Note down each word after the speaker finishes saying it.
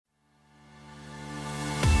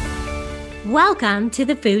Welcome to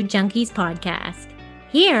the Food Junkies podcast.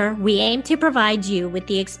 Here, we aim to provide you with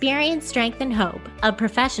the experience, strength, and hope of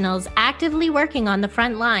professionals actively working on the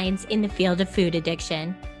front lines in the field of food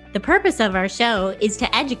addiction. The purpose of our show is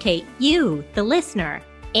to educate you, the listener,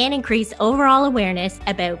 and increase overall awareness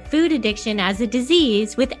about food addiction as a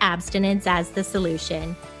disease with abstinence as the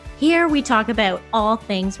solution. Here, we talk about all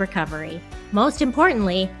things recovery. Most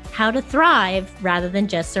importantly, how to thrive rather than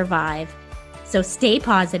just survive. So stay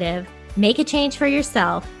positive, make a change for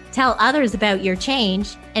yourself, tell others about your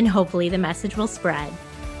change, and hopefully the message will spread.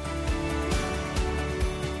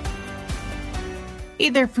 Hey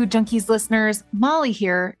there, Food Junkies listeners. Molly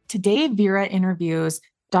here. Today, Vera interviews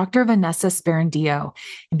Dr. Vanessa Sperandio.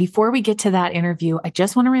 And before we get to that interview, I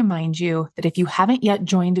just want to remind you that if you haven't yet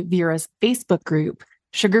joined Vera's Facebook group,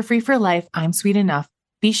 Sugar Free for Life, I'm Sweet Enough,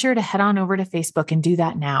 be sure to head on over to Facebook and do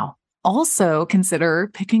that now. Also, consider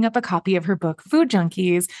picking up a copy of her book, Food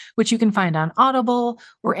Junkies, which you can find on Audible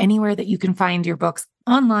or anywhere that you can find your books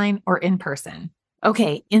online or in person.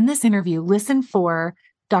 Okay, in this interview, listen for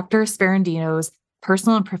Dr. Sperandio's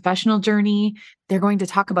personal and professional journey. They're going to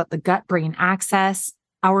talk about the gut-brain axis,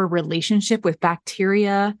 our relationship with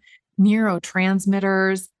bacteria,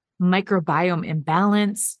 neurotransmitters, microbiome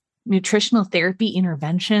imbalance, nutritional therapy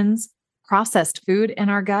interventions, processed food in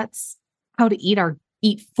our guts, how to eat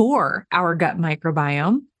for our gut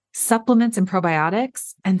microbiome, supplements and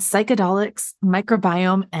probiotics, and psychedelics,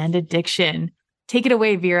 microbiome, and addiction. Take it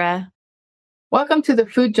away, Vera. Welcome to the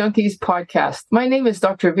Food Junkies podcast. My name is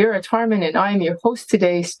Dr. Vera Tarman, and I am your host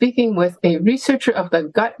today, speaking with a researcher of the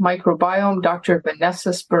gut microbiome, Dr.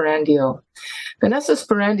 Vanessa Sperandio. Vanessa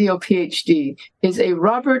Sperandio, PhD, is a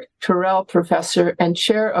Robert Terrell Professor and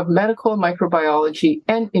Chair of Medical Microbiology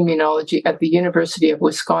and Immunology at the University of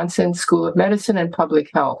Wisconsin School of Medicine and Public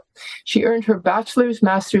Health. She earned her bachelor's,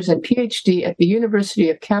 master's, and PhD at the University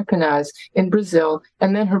of Campinas in Brazil,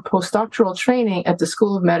 and then her postdoctoral training at the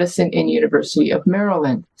School of Medicine in University of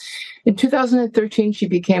Maryland. In 2013, she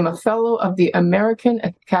became a fellow of the American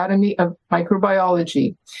Academy of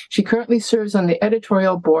Microbiology. She currently serves on the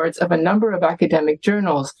editorial boards of a number of academic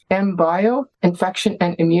journals: MBio, Infection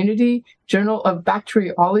and Immunity, Journal of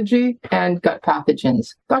Bacteriology, and Gut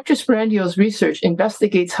Pathogens. Dr. Sperandio's research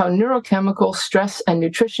investigates how neurochemical stress and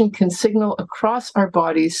nutrition can signal across our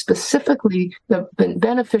bodies, specifically the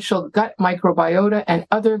beneficial gut microbiota and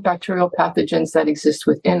other bacterial pathogens that exist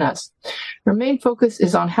within us. Her main focus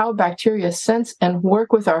is on how bacteria sense and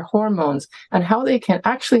work with our hormones and how they can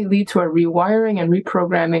actually lead to a rewiring and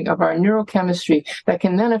reprogramming of our neurochemistry that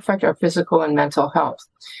can then affect our physical and mental health.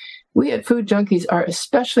 We at Food Junkies are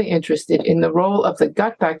especially interested in the role of the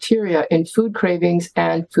gut bacteria in food cravings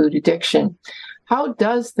and food addiction. How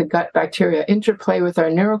does the gut bacteria interplay with our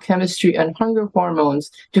neurochemistry and hunger hormones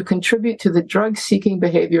to contribute to the drug-seeking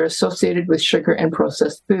behavior associated with sugar and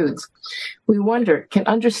processed foods? We wonder, can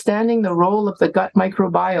understanding the role of the gut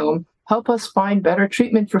microbiome help us find better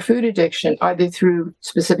treatment for food addiction, either through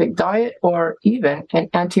specific diet or even an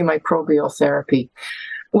antimicrobial therapy?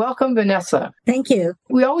 Welcome, Vanessa. Thank you.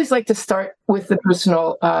 We always like to start with the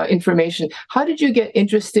personal information. How did you get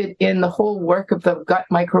interested in the whole work of the gut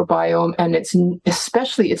microbiome and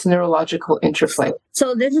especially its neurological interplay?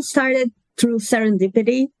 So this started through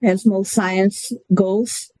serendipity, as most science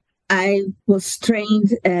goes. I was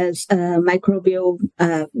trained as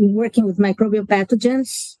working with microbial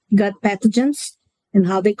pathogens, gut pathogens, and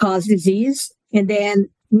how they cause disease. And then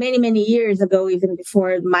many, many years ago, even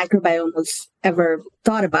before microbiome was ever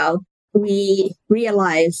thought about, we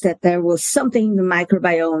realized that there was something in the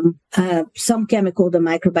microbiome, some chemical the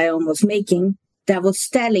microbiome was making that was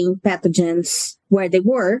telling pathogens where they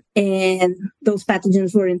were. And those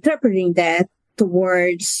pathogens were interpreting that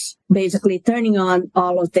towards basically turning on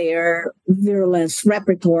all of their virulence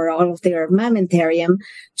repertoire, all of their armamentarium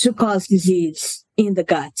to cause disease in the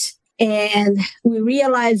gut. And we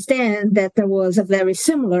realized then that there was a very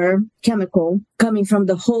similar chemical coming from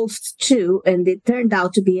the host too, and it turned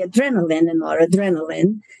out to be adrenaline and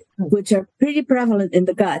noradrenaline, which are pretty prevalent in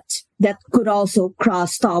the gut, that could also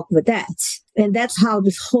cross-talk with that. And that's how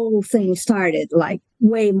this whole thing started, like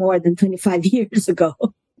way more than 25 years ago.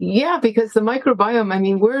 Yeah, because the microbiome, I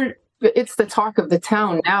mean, it's the talk of the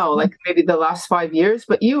town now, like maybe the last 5 years,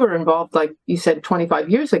 but you were involved, like you said, 25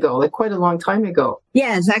 years ago, like quite a long time ago.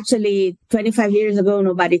 Yes, actually 25 years ago,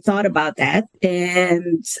 nobody thought about that.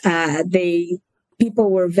 And people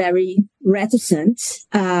were very reticent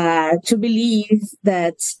to believe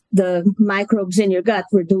that the microbes in your gut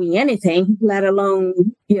were doing anything, let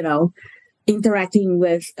alone, interacting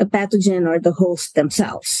with a pathogen or the host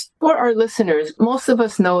themselves. For our listeners, most of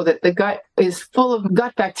us know that the gut is full of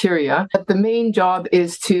gut bacteria, but the main job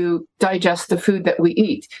is to digest the food that we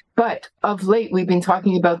eat. But of late, we've been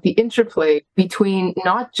talking about the interplay between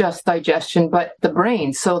not just digestion, but the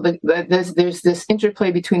brain. So there's this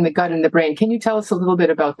interplay between the gut and the brain. Can you tell us a little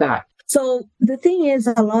bit about that? So the thing is,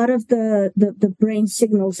 a lot of the brain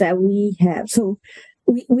signals that we have. So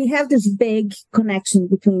we have this big connection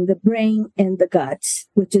between the brain and the gut,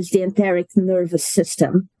 which is the enteric nervous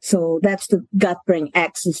system. So that's the gut-brain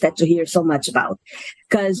axis that you hear so much about,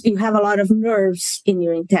 because you have a lot of nerves in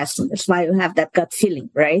your intestine. That's why you have that gut feeling,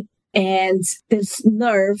 right? And these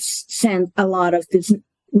nerves send a lot of these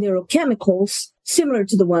neurochemicals similar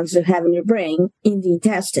to the ones you have in your brain in the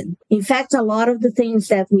intestine. In fact, a lot of the things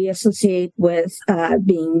that we associate with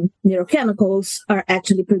being neurochemicals are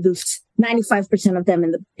actually produced, 95% of them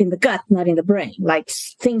in the gut, not in the brain, like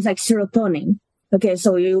things like serotonin. Okay,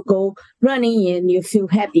 so you go running and you feel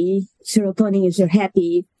happy. Serotonin is your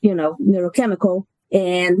happy, neurochemical.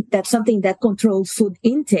 And that's something that controls food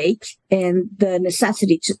intake and the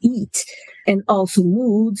necessity to eat, and also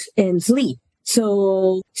mood and sleep.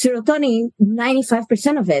 So serotonin,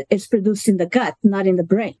 95% of it is produced in the gut, not in the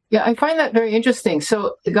brain. Yeah, I find that very interesting.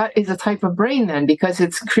 So the gut is a type of brain then, because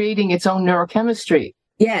it's creating its own neurochemistry.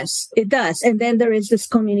 Yes, it does. And then there is this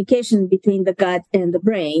communication between the gut and the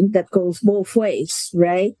brain that goes both ways,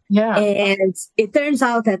 right? Yeah. And it turns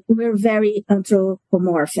out that we're very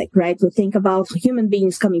anthropomorphic, right? We think about human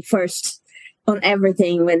beings coming first on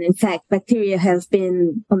everything, when in fact bacteria have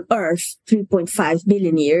been on Earth 3.5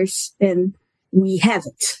 billion years and we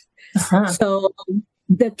haven't. Uh-huh. So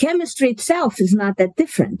the chemistry itself is not that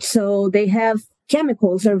different. So they have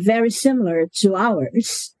chemicals are very similar to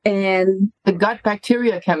ours. And the gut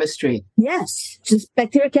bacteria chemistry. Yes, just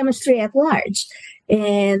bacteria chemistry at large.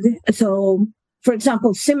 And so, for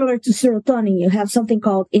example, similar to serotonin, you have something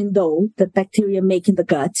called indole that bacteria make in the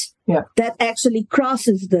gut. Yeah. That actually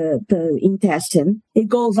crosses the intestine. It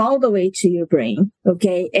goes all the way to your brain.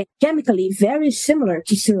 Okay. And chemically very similar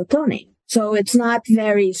to serotonin. So it's not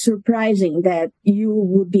very surprising that you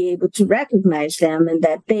would be able to recognize them and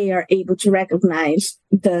that they are able to recognize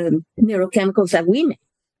the neurochemicals that we make.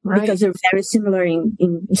 Right. Because they're very similar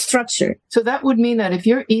in structure. So that would mean that if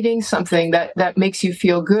you're eating something that makes you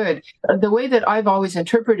feel good, the way that I've always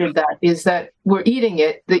interpreted that is that we're eating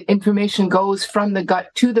it, the information goes from the gut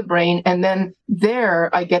to the brain, and then there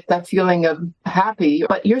I get that feeling of happy.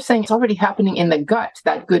 But you're saying it's already happening in the gut,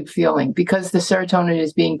 that good feeling, because the serotonin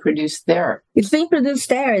is being produced there. It's being produced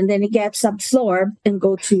there, and then it gets absorbed and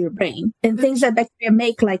go to your brain. And things that bacteria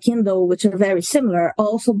make, like indole, which are very similar, are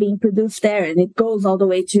also being produced there, and it goes all the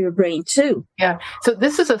way to your brain too. Yeah. So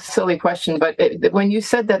this is a silly question, but when you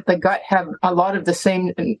said that the gut have a lot of the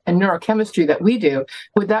same neurochemistry that we do,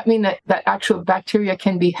 would that mean that actual bacteria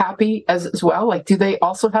can be happy as well? Like, do they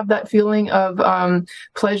also have that feeling of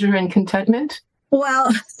pleasure and contentment?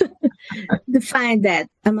 Well, define that.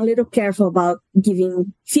 I'm a little careful about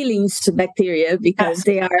giving feelings to bacteria because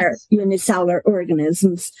they are unicellular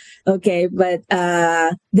organisms. Okay, but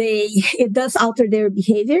it does alter their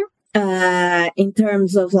behavior in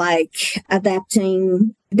terms of like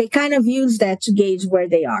adapting. They kind of use that to gauge where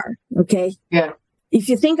they are. Okay. Yeah. If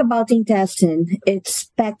you think about the intestine, it's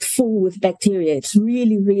packed full with bacteria. It's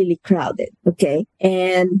really, really crowded. Okay.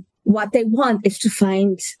 And what they want is to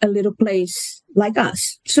find a little place like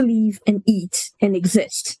us to live and eat and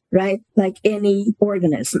exist, right? Like any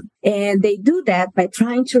organism. And they do that by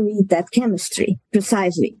trying to read that chemistry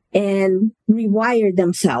precisely and rewire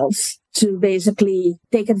themselves to basically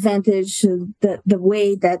take advantage of the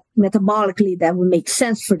way that metabolically that would make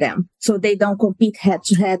sense for them. So they don't compete head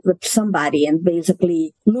to head with somebody and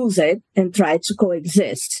basically lose it and try to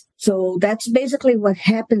coexist. So that's basically what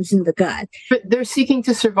happens in the gut. But they're seeking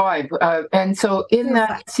to survive. And so in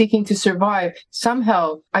that seeking to survive,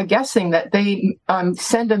 somehow I'm guessing that they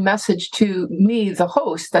send a message to me, the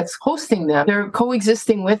host that's hosting them. They're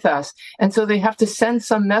coexisting with us. And so they have to send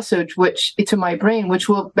some message to my brain, which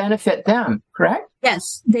will benefit them, correct?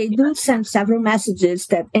 Yes, they do send several messages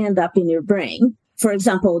that end up in your brain. For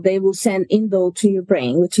example, they will send indole to your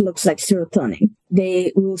brain, which looks like serotonin.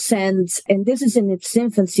 They will send, and this is in its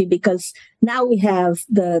infancy because now we have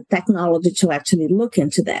the technology to actually look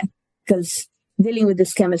into that, because dealing with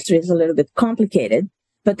this chemistry is a little bit complicated,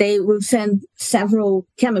 but they will send several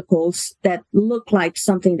chemicals that look like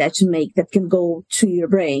something that you make that can go to your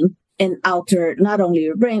brain and alter not only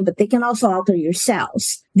your brain, but they can also alter your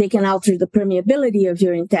cells. They can alter the permeability of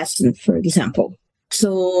your intestine, for example.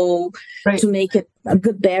 So to make it a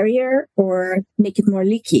good barrier or make it more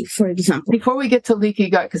leaky, for example. Before we get to leaky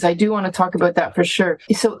gut, because I do want to talk about that for sure.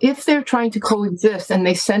 So if they're trying to coexist and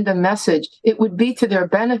they send a message, it would be to their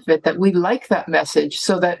benefit that we like that message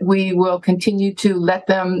so that we will continue to let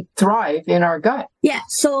them thrive in our gut. Yeah.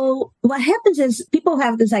 So what happens is people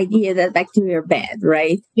have this idea that bacteria are bad,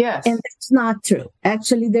 right? Yes. And that's not true.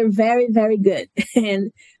 Actually, they're very, very good.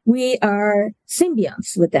 And we are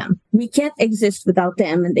symbionts with them. We can't exist without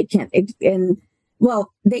them, and they can't.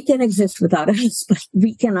 They can exist without us, but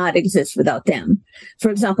we cannot exist without them. For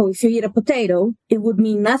example, if you eat a potato, it would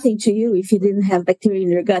mean nothing to you if you didn't have bacteria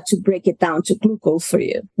in your gut to break it down to glucose for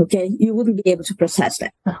you. Okay. You wouldn't be able to process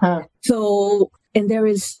that. So, and there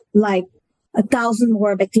is like 1,000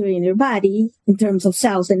 more bacteria in your body in terms of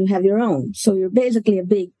cells than you have your own. So you're basically a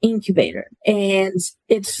big incubator, and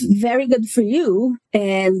it's very good for you.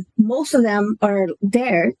 And most of them are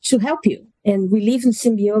there to help you. And we live in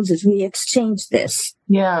symbiosis. We exchange this.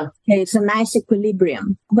 Yeah. Okay, it's a nice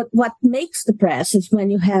equilibrium. But what makes the press is when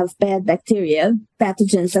you have bad bacteria,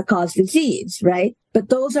 pathogens that cause disease, right? But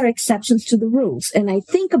those are exceptions to the rules. And I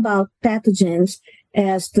think about pathogens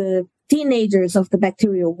as the teenagers of the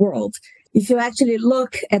bacterial world. If you actually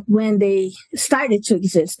look at when they started to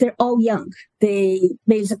exist, they're all young. They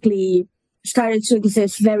basically started to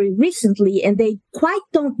exist very recently, and they quite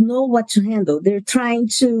don't know what to handle. They're trying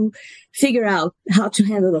to figure out how to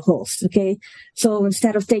handle the host, okay? So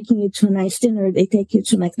instead of taking you to a nice dinner, they take you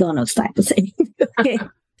to McDonald's type of thing, okay?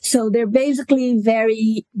 So they're basically they're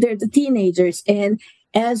the teenagers, and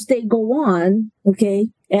as they go on, okay,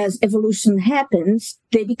 as evolution happens,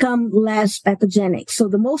 they become less pathogenic. So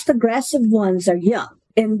the most aggressive ones are young,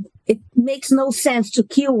 and it makes no sense to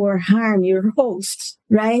kill or harm your hosts,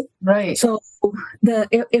 right? Right. So the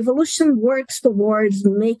evolution works towards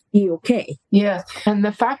make you okay. Yes. And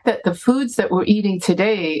the fact that the foods that we're eating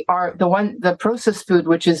today are the processed food,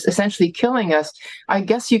 which is essentially killing us, I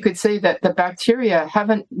guess you could say that the bacteria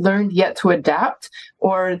haven't learned yet to adapt,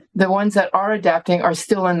 or the ones that are adapting are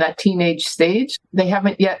still in that teenage stage. They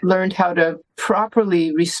haven't yet learned how to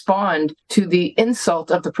properly respond to the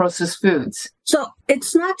insult of the processed foods. So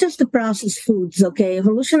it's not just the processed foods, okay?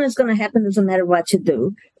 Evolution is going to happen doesn't matter what you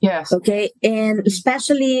do. Yes. Okay. And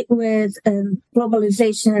especially with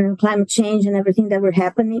globalization and climate change and everything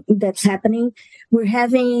that's happening, we're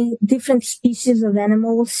having different species of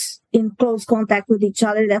animals in close contact with each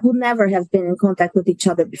other that would never have been in contact with each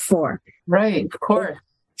other before. Right. Of course.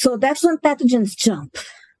 So that's when pathogens jump.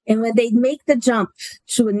 And when they make the jump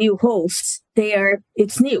to a new host,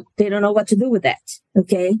 it's new. They don't know what to do with that.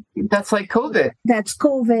 Okay. That's like COVID. That's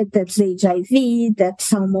COVID. That's HIV.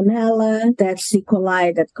 That's Salmonella. That's E.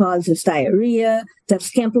 coli that causes diarrhea.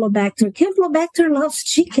 That's Campylobacter. Campylobacter loves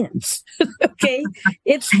chickens. Okay.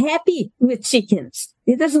 It's happy with chickens.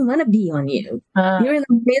 It doesn't want to be on you. You're in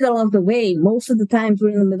the middle of the way. Most of the times we're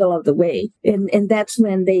in the middle of the way. And that's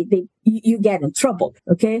when you get in trouble.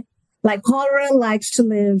 Okay. Like cholera likes to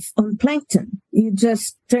live on plankton. You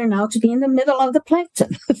just turn out to be in the middle of the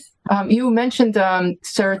plankton. You mentioned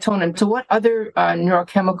serotonin. So what other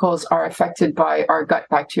neurochemicals are affected by our gut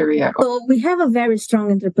bacteria? So we have a very strong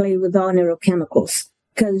interplay with all neurochemicals,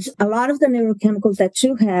 because a lot of the neurochemicals that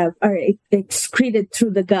you have are excreted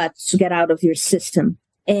through the gut to get out of your system.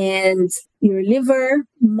 And your liver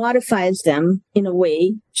modifies them in a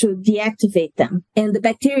way to deactivate them. And the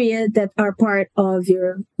bacteria that are part of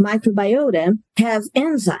your microbiota have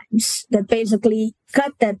enzymes that basically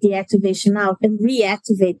cut that deactivation out and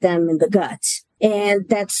reactivate them in the gut. And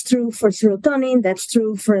that's true for serotonin, that's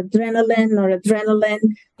true for adrenaline,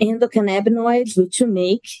 noradrenaline, endocannabinoids, which you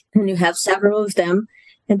make, and you have several of them.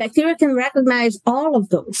 And bacteria can recognize all of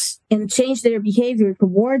those and change their behavior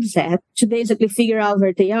towards that to basically figure out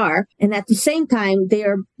where they are. And at the same time, they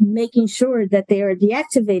are making sure that they are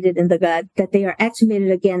deactivated in the gut, that they are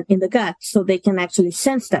activated again in the gut so they can actually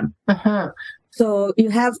sense them. So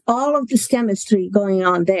you have all of this chemistry going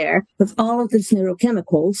on there with all of these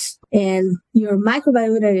neurochemicals, and your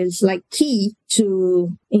microbiota is like key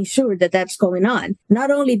to ensure that that's going on. Not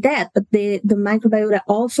only that, but the microbiota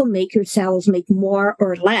also make your cells make more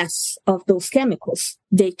or less of those chemicals.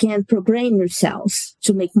 They can program your cells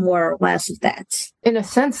to make more or less of that. In a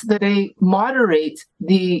sense, that they moderate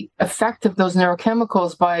the effect of those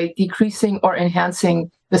neurochemicals by decreasing or enhancing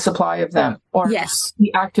the supply of them, or yes,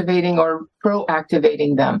 deactivating or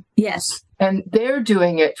pro-activating them. Yes. And they're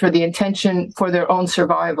doing it for the intention for their own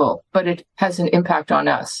survival, but it has an impact on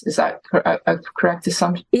us. Is that a correct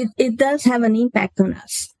assumption? It does have an impact on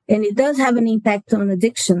us. And it does have an impact on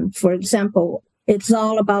addiction. For example, it's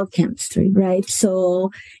all about chemistry, right?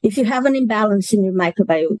 So if you have an imbalance in your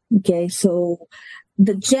microbiome, okay, so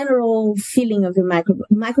the general feeling of your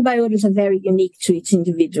microbiotas are very unique to each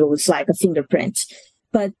individual. It's like a fingerprint.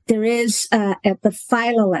 But there is, at the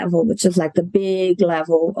phyla level, which is like the big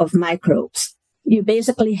level of microbes, you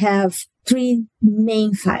basically have three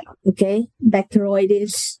main phyla, okay?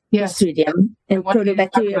 Bacteroides, Clostridium, and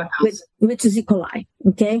Proteobacteria, which is E. coli,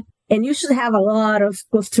 okay? And you should have a lot of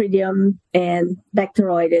Clostridium and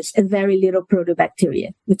Bacteroides and very little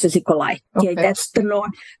Proteobacteria, which is E. coli. Okay, that's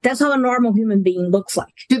that's how a normal human being looks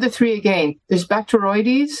like. Do the three again. There's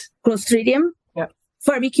Bacteroides, Clostridium,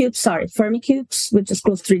 Firmicutes, which is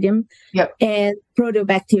Clostridium, and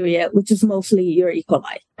Proteobacteria, which is mostly your E.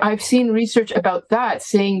 coli. I've seen research about that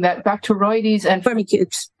saying that Bacteroides and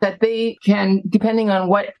Firmicutes, that they can, depending on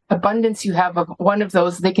what abundance you have of one of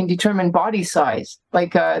those, they can determine body size,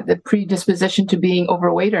 like the predisposition to being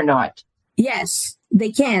overweight or not. Yes,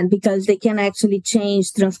 they can, because they can actually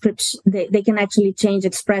change transcription. They can actually change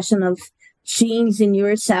expression of genes in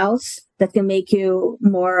your cells that can make you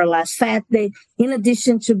more or less fat. In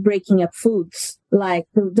addition to breaking up foods, like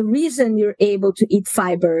the reason you're able to eat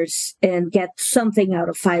fibers and get something out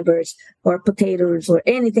of fibers or potatoes or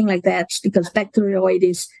anything like that is because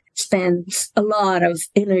Bacteroides spends a lot of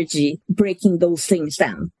energy breaking those things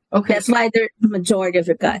down. Okay. That's why they're the majority of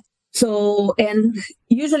your gut. So, and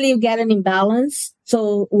usually you get an imbalance.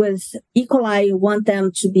 So with E. coli, you want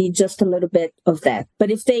them to be just a little bit of that. But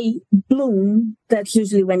if they bloom, that's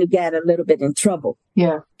usually when you get a little bit in trouble.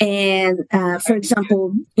 Yeah. And for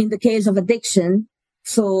example, in the case of addiction,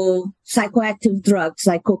 so psychoactive drugs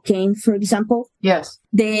like cocaine, for example,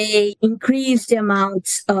 they increase the amount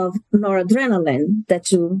of noradrenaline that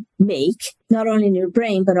you make, not only in your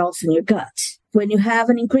brain, but also in your gut. When you have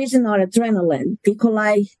an increase in noradrenaline, E.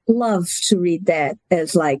 coli loves to read that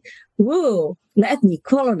as like, whoa, let me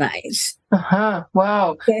colonize. Wow.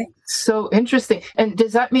 Okay. So interesting. And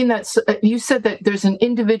does that mean that you said that there's an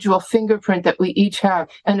individual fingerprint that we each have?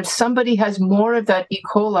 And if somebody has more of that E.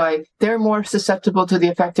 coli, they're more susceptible to the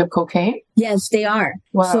effect of cocaine? Yes, they are.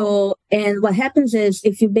 Wow. So, and what happens is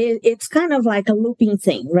it's kind of like a looping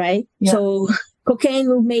thing, right? Yeah. So cocaine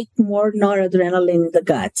will make more noradrenaline in the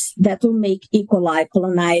gut. That will make E. coli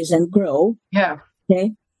colonize and grow. Yeah.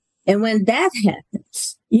 Okay. And when that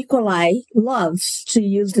happens, E. coli loves to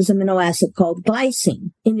use this amino acid called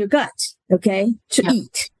glycine in your gut, okay, to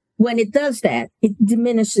eat. When it does that, it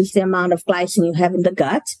diminishes the amount of glycine you have in the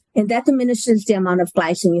gut, and that diminishes the amount of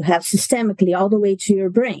glycine you have systemically all the way to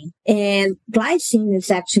your brain. And glycine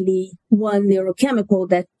is actually one neurochemical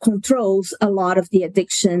that controls a lot of the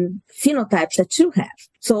addiction phenotypes that you have.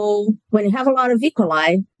 So when you have a lot of E.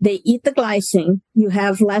 coli, they eat the glycine, you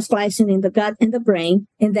have less glycine in the gut and the brain,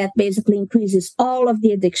 and that basically increases all of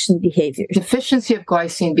the addiction behaviors. Deficiency of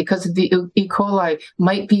glycine because of the E. coli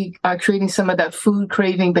might be creating some of that food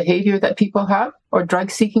craving behavior that people have, or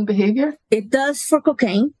drug-seeking behavior? It does for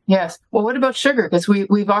cocaine. Yes. Well, what about sugar? Because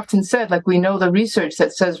we've often said, like, we know the research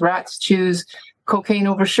that says rats choose cocaine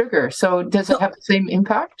over sugar. So does it have the same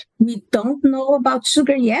impact? We don't know about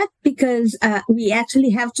sugar yet because we actually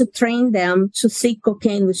have to train them to seek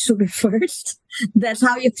cocaine with sugar first. That's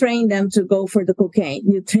how you train them to go for the cocaine.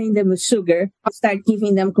 You train them with sugar, start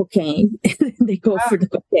giving them cocaine, and they go for the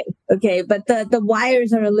cocaine. Okay, but the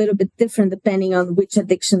wires are a little bit different depending on which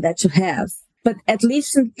addiction that you have. But at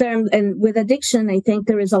least in terms, and with addiction, I think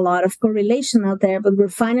there is a lot of correlation out there, but we're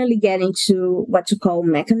finally getting to what you call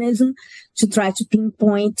mechanism to try to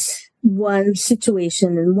pinpoint one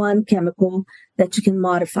situation and one chemical that you can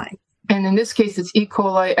modify. And in this case, it's E.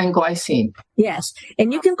 coli and glycine. Yes.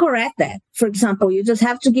 And you can correct that. For example, you just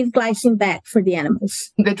have to give glycine back for the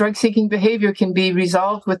animals. The drug-seeking behavior can be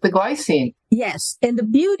resolved with the glycine. Yes. And the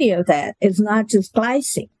beauty of that is not just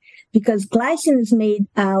glycine, because glycine is made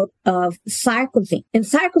out of sarcosine. And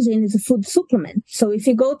sarcosine is a food supplement. So if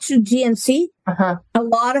you go to GNC, a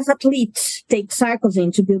lot of athletes take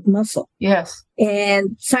sarcosine to build muscle. Yes.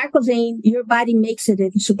 And sarcosine, your body makes it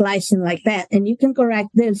into glycine like that. And you can correct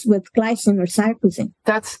this with glycine or sarcosine.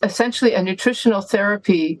 That's essentially a nutritional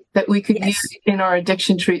therapy that we could use in our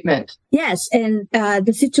addiction treatment. Yes. And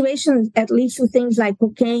the situation, at least with things like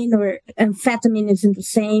cocaine or amphetamine, is in the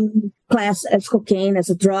same class as cocaine as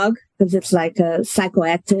a drug, because it's like a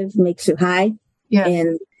psychoactive, makes you high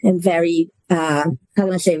and very,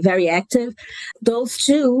 very active. Those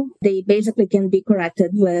two, they basically can be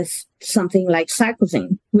corrected with something like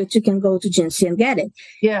sarcosine, which you can go to GNC and get it.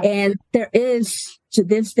 Yeah. And there is, to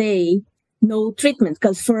this day, no treatment,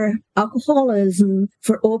 because for alcoholism,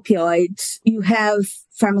 for opioids, you have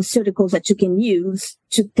pharmaceuticals that you can use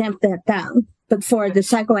to tamp that down. But for the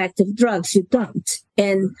psychoactive drugs, you don't.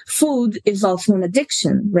 And food is also an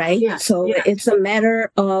addiction, right? Yeah. So it's a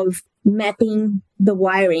matter of mapping the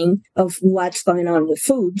wiring of what's going on with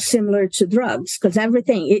food, similar to drugs, because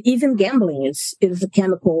everything, even gambling is a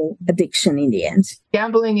chemical addiction in the end.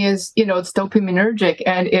 Gambling is, it's dopaminergic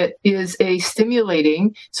and it is a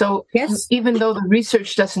stimulating. So yes, even though the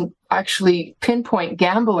research doesn't actually pinpoint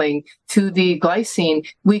gambling to the glycine,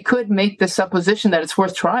 we could make the supposition that it's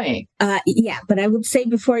worth trying. Yeah, but I would say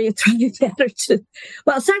before you try it better to,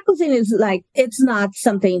 well, sarcosine is like, it's not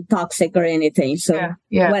something toxic or anything. So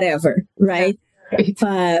whatever, right?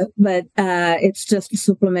 But it's just a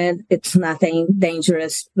supplement. It's nothing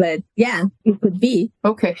dangerous, but yeah, it could be.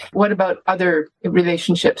 Okay. What about other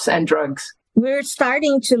relationships and drugs? We're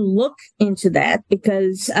starting to look into that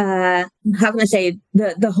because, how can I say,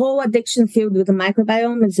 the whole addiction field with the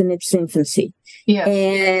microbiome is in its infancy. Yeah.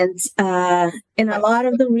 And a lot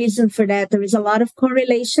of the reason for that, there is a lot of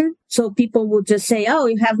correlation. So people will just say, oh,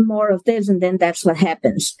 you have more of this, and then that's what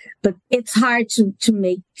happens. But it's hard to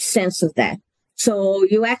make sense of that. So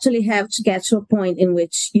you actually have to get to a point in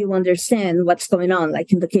which you understand what's going on,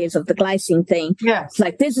 like in the case of the glycine thing. Yes. It's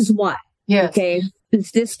like, this is why. Yes. Okay.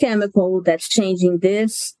 It's this chemical that's changing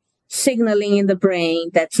this signaling in the brain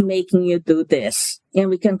that's making you do this. And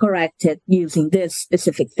we can correct it using this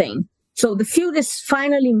specific thing. So the field is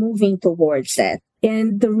finally moving towards that.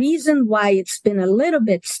 And the reason why it's been a little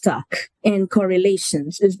bit stuck in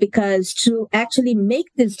correlations is because to actually make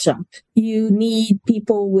this jump, you need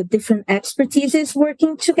people with different expertises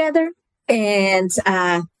working together. And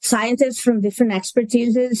scientists from different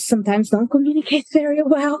expertises sometimes don't communicate very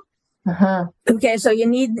well. Uh-huh. Okay, so you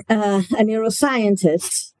need a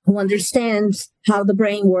neuroscientist who understands how the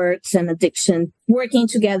brain works and addiction, working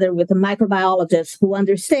together with a microbiologist who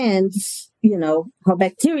understands, how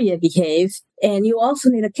bacteria behave. And you also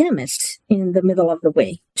need a chemist in the middle of the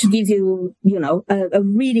way to give you, a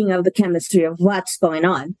reading of the chemistry of what's going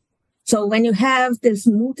on. So when you have this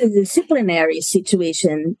multidisciplinary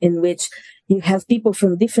situation in which you have people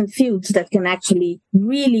from different fields that can actually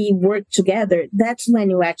really work together, that's when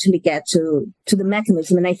you actually get to the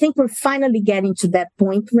mechanism. And I think we're finally getting to that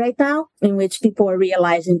point right now in which people are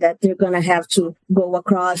realizing that they're going to have to go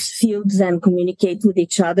across fields and communicate with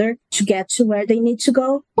each other to get to where they need to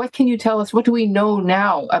go. What can you tell us? What do we know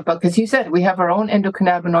now about, because you said we have our own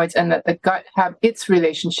endocannabinoids and that the gut have its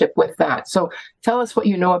relationship with that. So tell us what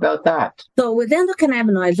you know about that. So with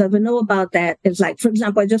endocannabinoids, what we know about that is like, for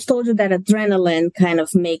example, I just told you that adrenaline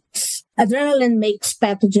makes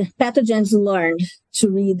pathogens learn to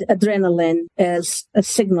read adrenaline as a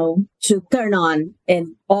signal to turn on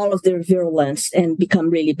and all of their virulence and become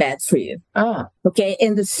really bad for you. Okay.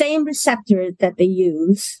 And the same receptor that they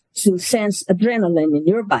use to sense adrenaline in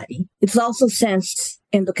your body, it's also sensed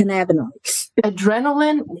endocannabinoids.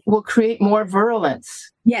 Adrenaline will create more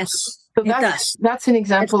virulence. Yes. So that's an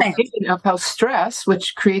example of how stress,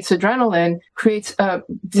 which creates adrenaline, creates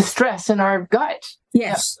distress in our gut.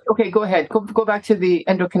 Yes. Yeah. Okay, go ahead. Go back to the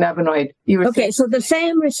endocannabinoid. Okay, so the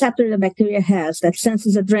same receptor the bacteria has that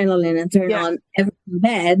senses adrenaline and turn on everything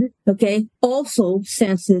bad, okay, also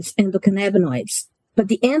senses endocannabinoids. But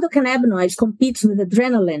the endocannabinoids competes with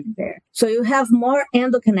adrenaline there. So you have more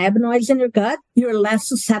endocannabinoids in your gut, you're less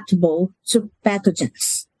susceptible to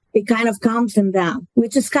pathogens. It kind of calms them down,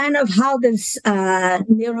 which is kind of how this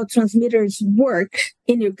neurotransmitters work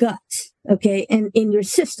in your gut, okay, and in your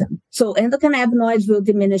system. So endocannabinoids will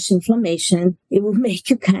diminish inflammation. It will make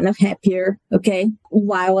you kind of happier, okay,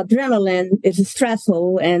 while adrenaline is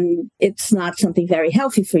stressful and it's not something very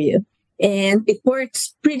healthy for you. And it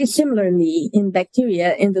works pretty similarly in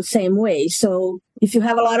bacteria in the same way. So if you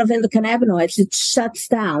have a lot of endocannabinoids, it shuts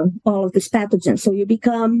down all of these pathogens. So you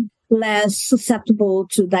become less susceptible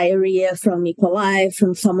to diarrhea from E. coli,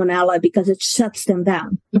 from Salmonella, because it shuts them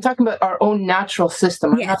down. I'm talking about our own natural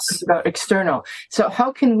system. I'm not talking about external. So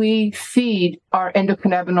how can we feed our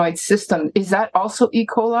endocannabinoid system? Is that also E.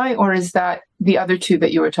 coli, or is that the other two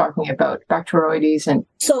that you were talking about, Bacteroides and...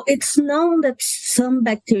 So it's known that some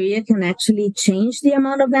bacteria can actually change the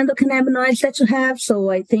amount of endocannabinoids that you have.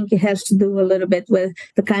 So I think it has to do a little bit with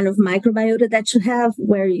the kind of microbiota that you have,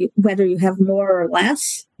 whether you have more or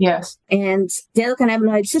less. Yes. And the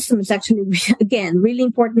endocannabinoid system is actually, again, really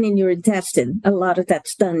important in your intestine. A lot of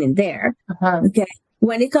that's done in there. Uh-huh. Okay.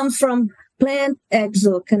 When it comes from plant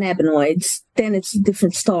exocannabinoids, then it's a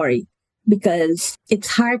different story, because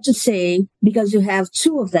it's hard to say because you have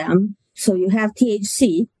two of them. So you have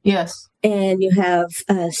THC. Yes. And you have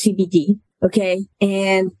CBD. Okay.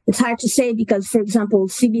 And it's hard to say because, for example,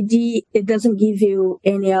 CBD, it doesn't give you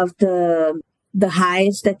any of the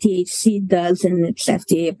highs that THC does, and it's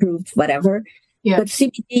FDA approved, whatever. Yeah. But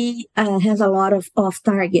CBD has a lot of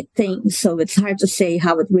off-target things, so it's hard to say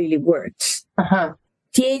how it really works. Uh-huh.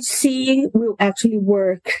 THC will actually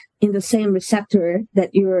work in the same receptor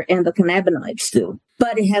that your endocannabinoids do,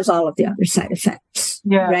 but it has all of the other side effects,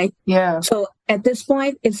 right? Yeah. So at this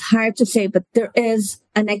point, it's hard to say, but there is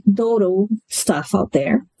anecdotal stuff out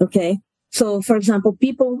there, okay? So, for example,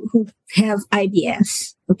 people who have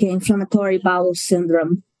IBS, okay, inflammatory bowel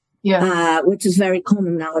syndrome, which is very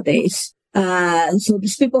common nowadays. So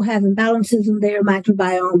these people have imbalances in their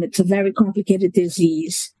microbiome. It's a very complicated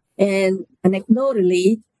disease. And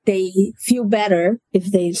anecdotally, they feel better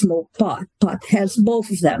if they smoke pot. Pot has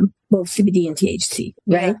both of them, both CBD and THC,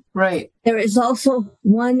 right? Yeah, right. There is also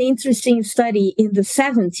one interesting study in the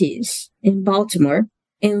 70s in Baltimore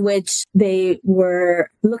in which they were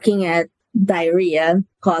looking at diarrhea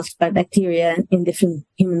caused by bacteria in different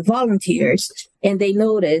human volunteers. And they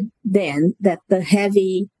noted then that the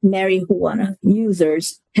heavy marijuana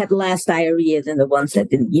users had less diarrhea than the ones that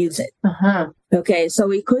didn't use it. Okay, so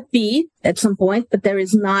it could be at some point, but there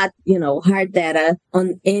is not, hard data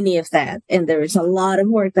on any of that. And there is a lot of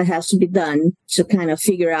work that has to be done to kind of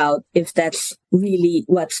figure out if that's really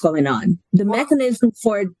what's going on. The mechanism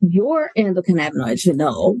for your endocannabinoids, we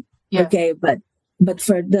know, okay, but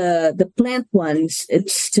for the plant ones,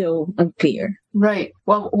 it's still unclear. Right.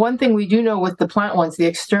 Well, one thing we do know with the plant ones, the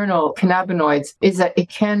external cannabinoids, is that it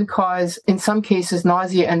can cause, in some cases,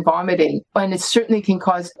 nausea and vomiting, and it certainly can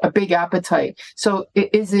cause a big appetite. So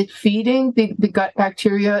is it feeding the gut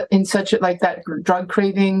bacteria in such like that drug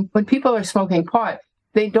craving? When people are smoking pot,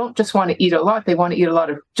 they don't just want to eat a lot, they want to eat a lot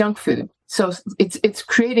of junk food. So it's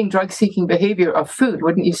creating drug-seeking behavior of food,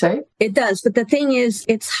 wouldn't you say? It does. But the thing is,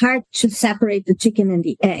 it's hard to separate the chicken and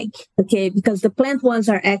the egg, okay? Because the plant ones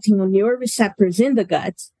are acting on your receptors in the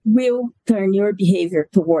gut, will turn your behavior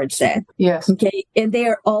towards that. Yes. Okay. And they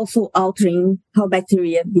are also altering how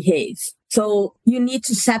bacteria behaves. So you need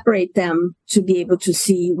to separate them to be able to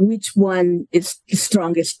see which one is the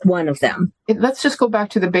strongest one of them. Let's just go back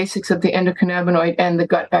to the basics of the endocannabinoid and the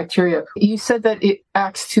gut bacteria. You said that it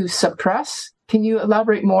acts to suppress. Can you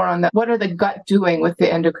elaborate more on that? What are the gut doing with the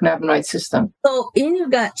endocannabinoid system? So in your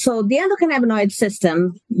gut, so the endocannabinoid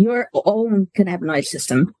system, your own cannabinoid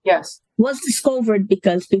system, was discovered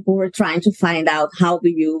because people were trying to find out how do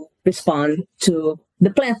you respond to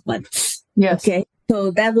the plant ones. Yes. Okay.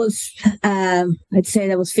 So that was, I'd say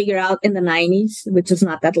that was figured out in the 90s, which is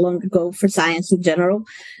not that long ago for science in general,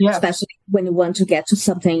 especially when you want to get to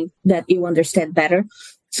something that you understand better.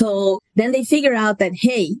 So then they figure out that,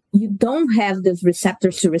 hey, you don't have those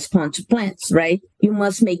receptors to respond to plants, right? You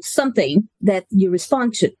must make something that you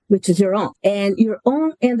respond to, which is your own. And your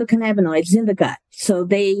own endocannabinoids in the gut. So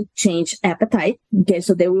they change appetite. Okay.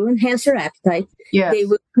 So they will enhance your appetite. Yes. They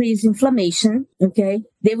will increase inflammation. Okay.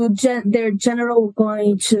 They will, they're generally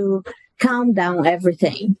going to calm down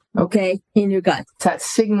everything. Okay. In your gut. It's that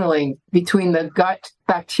signaling between the gut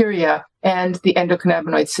bacteria and the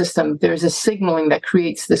endocannabinoid system. There's a signaling that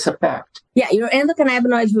creates this effect. Yeah, your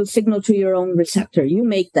endocannabinoids will signal to your own receptor. You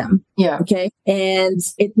make them. Yeah. Okay. And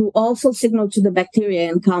it will also signal to the bacteria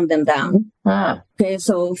and calm them down. Okay.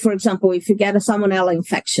 So, for example, if you get a salmonella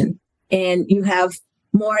infection and you have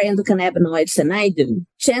more endocannabinoids than I do,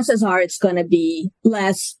 chances are it's going to be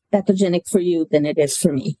less pathogenic for you than it is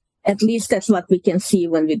for me. At least that's what we can see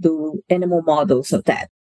when we do animal models of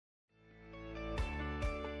that.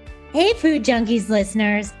 Hey, Food Junkies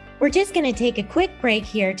listeners. We're just going to take a quick break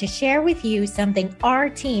here to share with you something our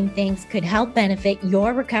team thinks could help benefit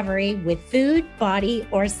your recovery with food, body,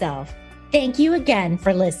 or self. Thank you again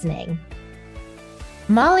for listening.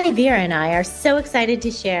 Molly, Vera, and I are so excited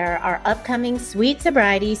to share our upcoming Sweet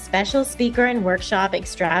Sobriety Special Speaker and Workshop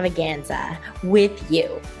Extravaganza with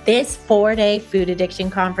you. This 4-day food addiction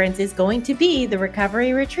conference is going to be the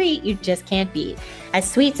recovery retreat you just can't beat as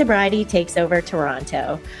Sweet Sobriety takes over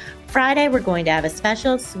Toronto. Friday, we're going to have a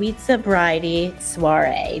special Sweet Sobriety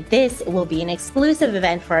soiree. This will be an exclusive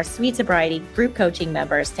event for our Sweet Sobriety group coaching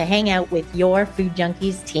members to hang out with your Food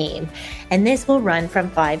Junkies team. And this will run from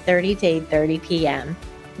 5:30 to 8:30 p.m.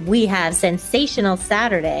 We have Sensational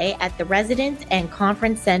Saturday at the Residence and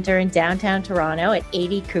Conference Center in downtown Toronto at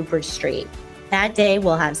 80 Cooper Street. That day,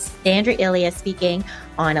 we'll have Sandra Ilya speaking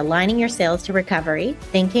on aligning your sales to recovery,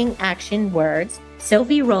 thinking, action, words.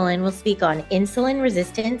 Sophie Rowland will speak on insulin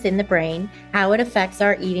resistance in the brain, how it affects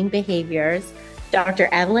our eating behaviors. Dr.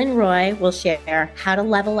 Evelyn Roy will share how to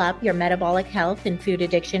level up your metabolic health and food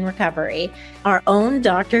addiction recovery. Our own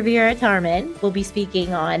Dr. Vera Tarman will be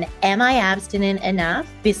speaking on Am I Abstinent Enough?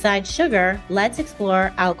 Besides sugar, let's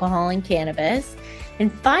explore alcohol and cannabis.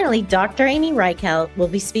 And finally, Dr. Amy Reichelt will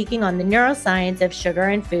be speaking on the neuroscience of sugar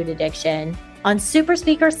and food addiction. On Super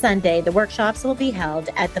Speaker Sunday, the workshops will be held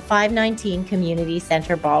at the 519 Community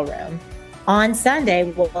Center Ballroom. On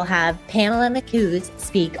Sunday, we'll have Pamela McCoos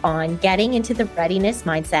speak on getting into the readiness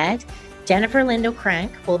mindset. Jennifer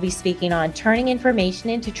Lindo-Crank will be speaking on turning information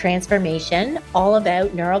into transformation, all about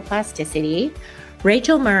neuroplasticity.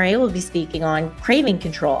 Rachel Murray will be speaking on craving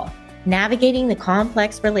control, navigating the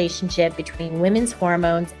complex relationship between women's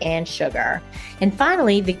hormones and sugar. And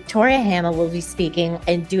finally, Victoria Hamill will be speaking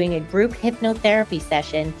and doing a group hypnotherapy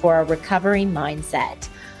session for a recovery mindset.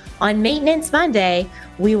 On Maintenance Monday,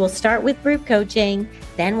 we will start with group coaching,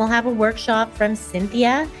 then we'll have a workshop from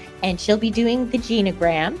Cynthia, and she'll be doing the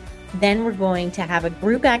genogram. Then we're going to have a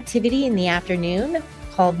group activity in the afternoon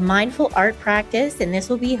called Mindful Art Practice, and this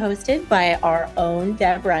will be hosted by our own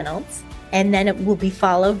Deb Reynolds. And then it will be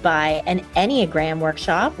followed by an Enneagram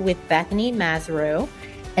workshop with Bethany Mazaru.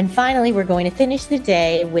 And finally, we're going to finish the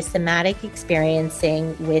day with somatic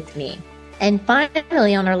experiencing with me. And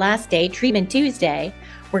finally, on our last day, Treatment Tuesday,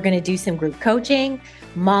 we're going to do some group coaching.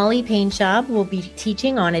 Molly Painshop will be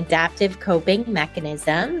teaching on adaptive coping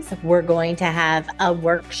mechanisms. We're going to have a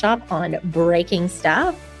workshop on breaking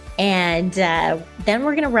stuff. And then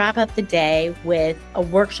we're going to wrap up the day with a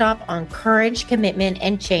workshop on courage, commitment,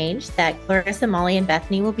 and change that Clarissa, Molly, and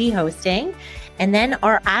Bethany will be hosting. And then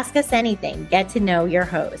our Ask Us Anything, get to know your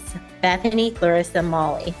hosts, Bethany, Clarissa,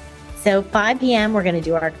 Molly. So 5 p.m., we're going to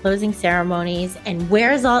do our closing ceremonies. And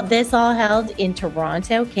where is all this all held? In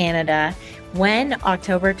Toronto, Canada, when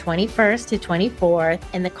October 21st to 24th.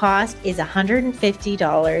 And the cost is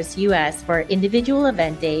 $150 US for individual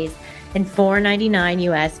event days and $4.99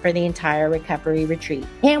 US for the entire recovery retreat.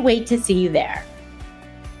 Can't wait to see you there.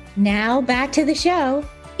 Now back to the show.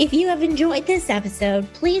 If you have enjoyed this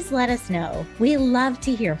episode, please let us know. We love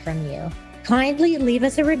to hear from you. Kindly leave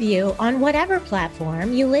us a review on whatever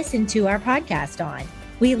platform you listen to our podcast on.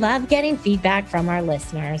 We love getting feedback from our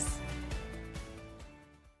listeners.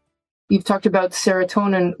 You've talked about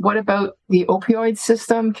serotonin. What about the opioid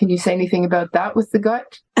system? Can you say anything about that with the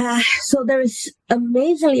gut? So there's,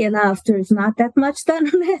 amazingly enough, there's not that much done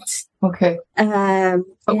on it. Okay.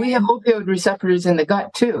 But we have opioid receptors in the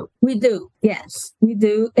gut too. We do. Yes, we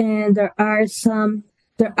do. And there are some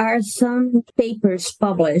papers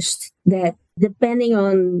published that, depending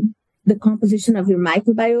on the composition of your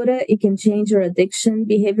microbiota, it can change your addiction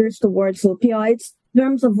behaviors towards opioids. In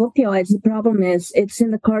terms of opioids, the problem is it's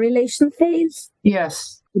in the correlation phase.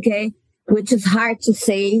 Yes. Okay. Which is hard to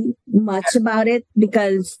say much about it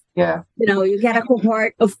because, you get a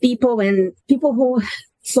cohort of people and people who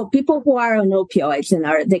are on opioids and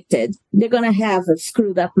are addicted, they're going to have a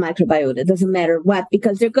screwed up microbiota. It doesn't matter what,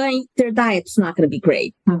 because their diet's not going to be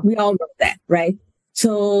great. We all know that, right?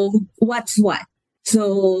 So what's what?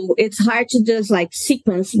 So it's hard to just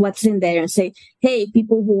sequence what's in there and say, hey,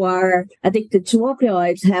 people who are addicted to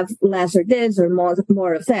opioids have less or this or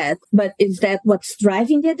more of that. But is that what's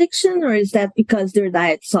driving the addiction, or is that because their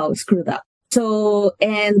diet's all screwed up? So,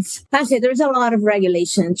 and I say there's a lot of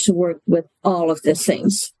regulation to work with all of these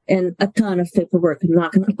things and a ton of paperwork. I'm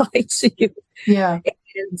not going to lie to you. Yeah.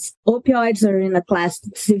 And opioids are in a class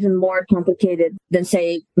that's even more complicated than,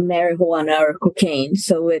 say, marijuana or cocaine.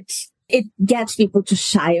 So it gets people to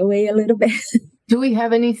shy away a little bit. Do we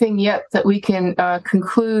have anything yet that we can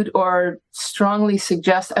conclude or strongly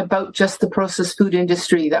suggest about just the processed food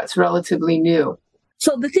industry that's relatively new?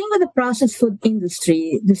 So the thing with the processed food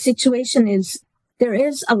industry, the situation is there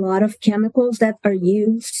is a lot of chemicals that are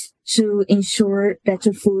used to ensure that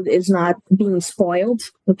your food is not being spoiled.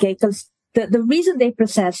 Okay, because the reason they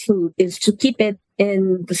process food is to keep it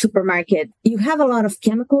in the supermarket. You have a lot of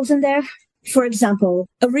chemicals in there. For example,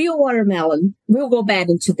 a real watermelon will go bad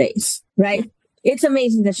in 2 days, right? It's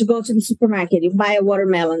amazing that you go to the supermarket, you buy a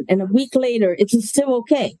watermelon, and a week later, it's still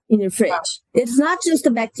okay in your fridge. It's not just the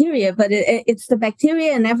bacteria, but it's the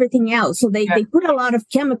bacteria and everything else. So they put a lot of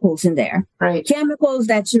chemicals in there. Right. Chemicals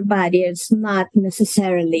that your body is not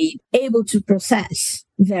necessarily able to process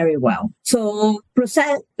very well. So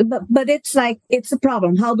but it's a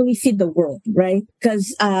problem. How do we feed the world, right?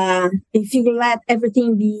 Because if you let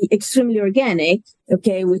everything be extremely organic,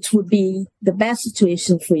 okay, which would be the best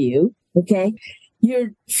situation for you, okay, your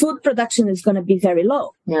food production is going to be very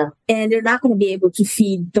low. Yeah. And you're not going to be able to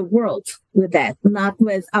feed the world with that, not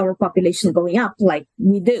with our population going up like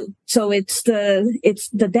we do. So it's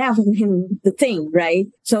the devil in the thing, right?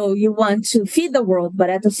 So you want to feed the world, but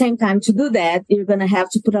at the same time, to do that, you're going to have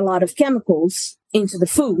to put a lot of chemicals into the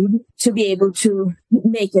food to be able to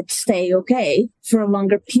make it stay okay for a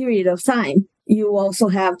longer period of time. You also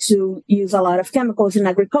have to use a lot of chemicals in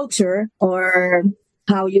agriculture or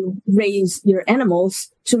how you raise your animals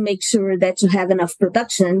to make sure that you have enough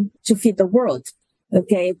production to feed the world.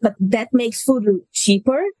 Okay. But that makes food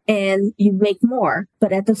cheaper and you make more.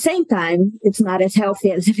 But at the same time, it's not as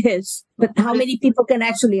healthy as it is. But how many people can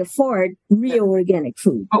actually afford real organic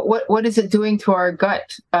food? But what is it doing to our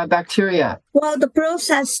gut bacteria? Well, the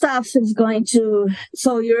processed stuff is going to,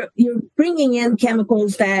 so you're bringing in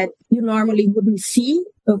chemicals that you normally wouldn't see.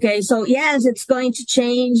 Okay. So yes, it's going to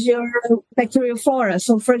change your bacterial flora.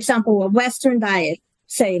 So for example, a Western diet,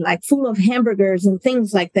 say like full of hamburgers and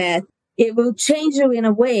things like that, it will change you in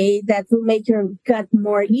a way that will make your gut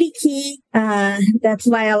more leaky. That's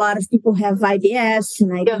why a lot of people have IBS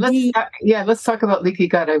and IBD. Let's talk about leaky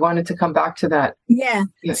gut. I wanted to come back to that. Yeah.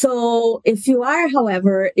 So if you are,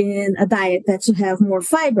 however, in a diet that you have more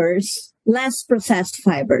fibers, less processed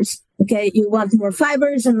fibers, okay, you want more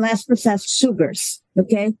fibers and less processed sugars,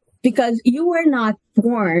 okay? Because you were not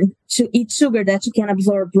born to eat sugar that you can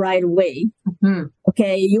absorb right away. Mm-hmm.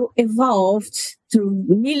 Okay, you evolved through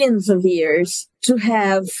millions of years to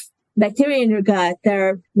have bacteria in your gut that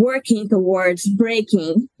are working towards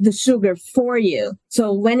breaking the sugar for you.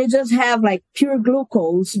 So when you just have like pure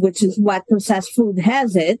glucose, which is what processed food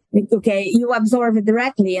has it, okay, you absorb it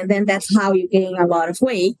directly and then that's how you gain a lot of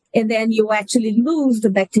weight. And then you actually lose the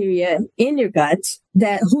bacteria in your gut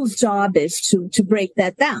whose job is to break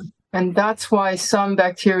that down. And that's why some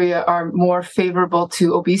bacteria are more favorable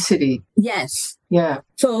to obesity. Yes. Yeah.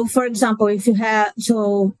 So, for example, if you have,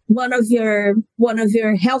 one of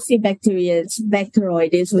your healthy bacteria is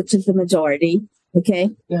Bacteroides, which is the majority.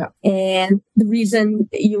 Okay. Yeah. And the reason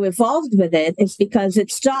you evolved with it is because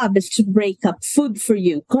its job is to break up food for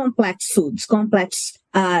you, complex foods, complex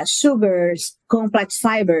sugars, complex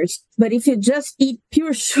fibers. But if you just eat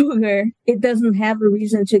pure sugar, it doesn't have a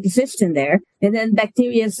reason to exist in there. And then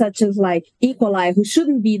bacteria such as like E. coli, who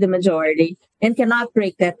shouldn't be the majority and cannot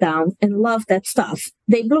break that down and love that stuff,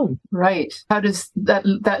 they bloom. Right. How does that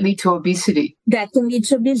lead to obesity? That can lead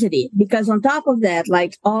to obesity because on top of that,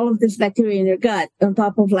 like all of this bacteria in your gut, on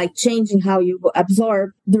top of like changing how you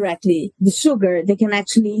absorb directly the sugar, they can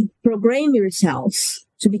actually program your cells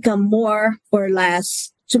to become more or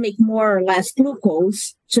less, to make more or less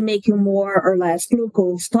glucose, to make you more or less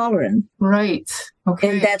glucose tolerant. Right. Okay.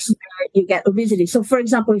 And that's where you get obesity. So, for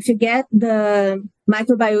example, if you get the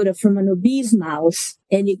microbiota from an obese mouse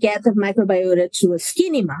and you get the microbiota to a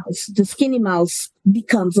skinny mouse, the skinny mouse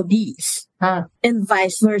becomes obese. And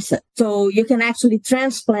vice versa. So you can actually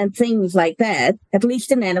transplant things like that, at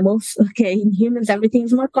least in animals. Okay, in humans,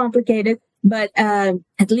 everything's more complicated. But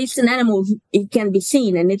at least in animals, it can be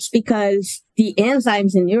seen. And it's because the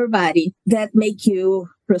enzymes in your body that make you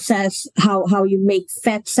process how you make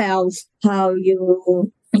fat cells, how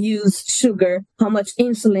you use sugar, how much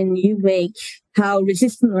insulin you make, how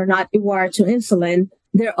resistant or not you are to insulin,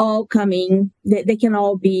 they're all coming, they can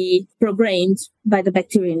all be programmed by the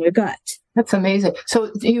bacteria in your gut. That's amazing. So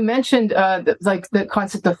you mentioned the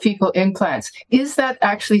concept of fecal implants. Is that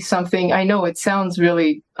actually something, I know it sounds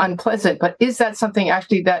really unpleasant, but is that something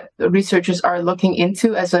actually that researchers are looking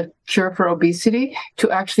into as a cure for obesity, to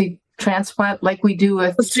actually transplant like we do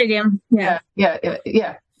with Clostridium? Yeah.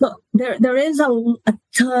 So there is a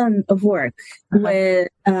ton of work with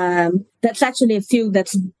that's actually a field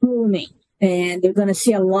that's booming. And you're going to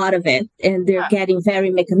see a lot of it. And they're getting very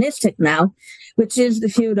mechanistic now, which is the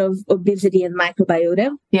field of obesity and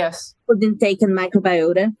microbiota. Yes. Food intake and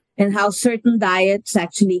microbiota, and how certain diets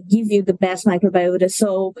actually give you the best microbiota.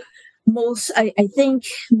 So I think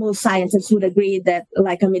most scientists would agree that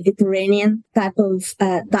like a Mediterranean type of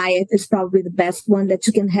diet is probably the best one that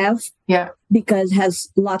you can have. Yeah. Because it has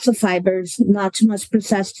lots of fibers, not too much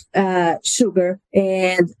processed sugar,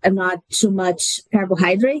 and not too much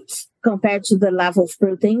carbohydrates compared to the level of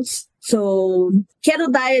proteins. So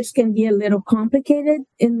keto diets can be a little complicated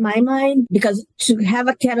in my mind, because to have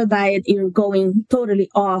a keto diet, you're going totally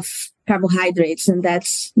off carbohydrates, and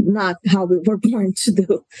that's not how we were born to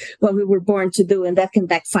do what we were born to do, and that can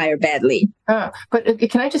backfire badly. But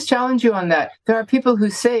can I just challenge you on that? There are people who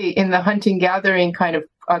say in the hunting-gathering kind of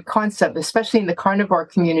concept, especially in the carnivore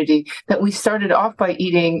community, that we started off by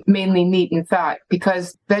eating mainly meat and fat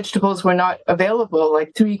because vegetables were not available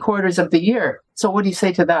like 3/4 of the year. So what do you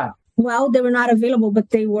say to that? Well, they were not available,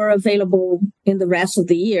 but they were available in the rest of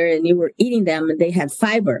the year, and you were eating them, and they had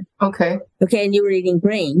fiber. Okay, and you were eating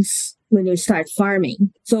grains when you start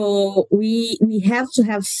farming. So we have to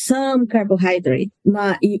have some carbohydrate.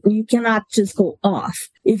 You cannot just go off.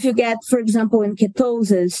 If you get, for example, in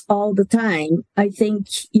ketosis all the time, I think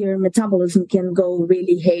your metabolism can go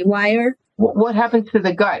really haywire. What happens to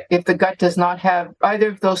the gut if the gut does not have either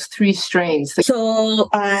of those three strains? So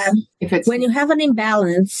when you have an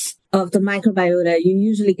imbalance of the microbiota, you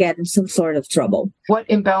usually get in some sort of trouble. What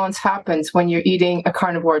imbalance happens when you're eating a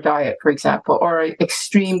carnivore diet, for example, or an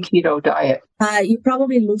extreme keto diet? You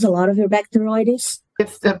probably lose a lot of your bacteroides.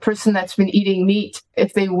 If the person that's been eating meat,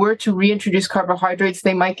 if they were to reintroduce carbohydrates,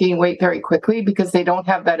 they might gain weight very quickly because they don't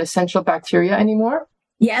have that essential bacteria anymore.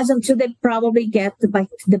 Yes, until they probably get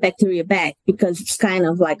the bacteria back, because it's kind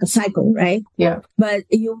of like a cycle, right? Yeah. But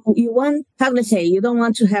you want, how can I say, you don't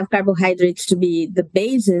want to have carbohydrates to be the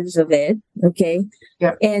basis of it, okay?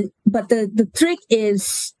 Yeah. But the trick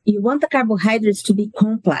is you want the carbohydrates to be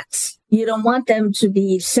complex. You don't want them to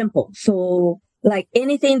be simple. So like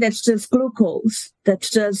anything that's just glucose, that's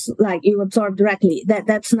just like you absorb directly,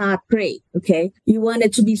 that's not great, okay? You want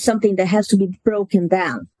it to be something that has to be broken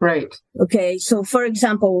down. Right. Okay, so for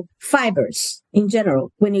example, fibers in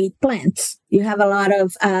general, when you eat plants, you have a lot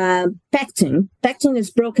of pectin. Pectin is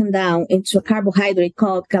broken down into a carbohydrate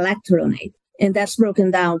called galacturonate, and that's broken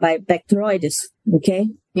down by bacteroides, okay?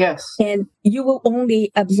 Yes. And you will only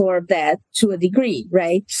absorb that to a degree,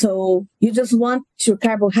 right? So you just want your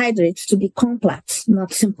carbohydrates to be complex,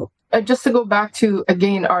 not simple. Just to go back to,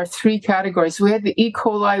 again, our three categories, we had the E.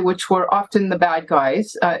 coli, which were often the bad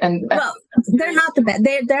guys. Well, they're not the bad.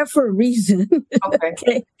 They're there for a reason. Okay.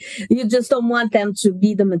 Okay. You just don't want them to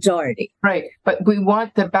be the majority. Right. But we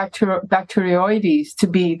want the bacteroides to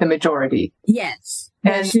be the majority. Yes.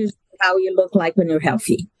 That's usually how you look like when you're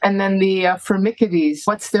healthy. And then the Firmicutes,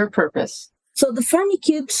 what's their purpose? So the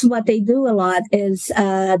Firmicutes, what they do a lot is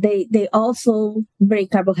they also break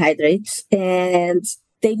carbohydrates, and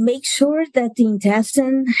they make sure that the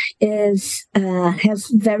intestine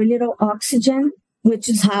has very little oxygen, which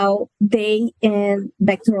is how they and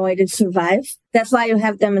bacteroides survive. That's why you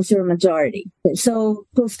have them as your majority. So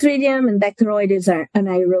Clostridium and bacteroides are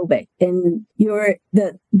anaerobic, and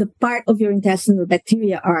the part of your intestine where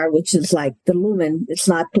bacteria are, which is like the lumen, it's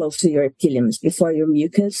not close to your epithelium, it's before your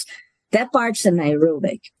mucus. That part's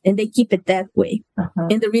anaerobic, and they keep it that way. Uh-huh.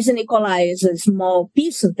 And the reason E. coli is a small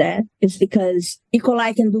piece of that is because E.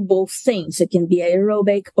 coli can do both things. It can be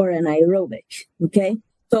aerobic or anaerobic, okay?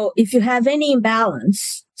 So if you have any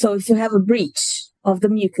imbalance, so if you have a breach of the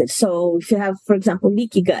mucus, so if you have, for example,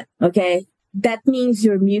 leaky gut, okay, that means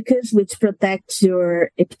your mucus, which protects your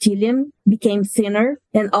epithelium, became thinner,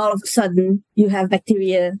 and all of a sudden you have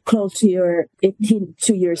bacteria close to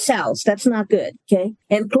your cells. That's not good, okay?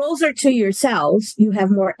 And closer to your cells, you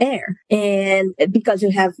have more air, and because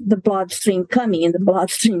you have the bloodstream coming, and the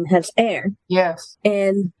bloodstream has air. Yes.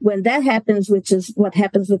 And when that happens, which is what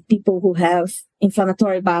happens with people who have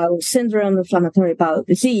inflammatory bowel syndrome, inflammatory bowel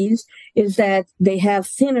disease, is that they have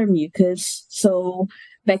thinner mucus, so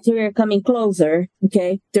bacteria are coming closer,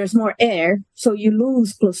 okay? There's more air, so you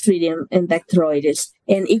lose Clostridium and bacteroides,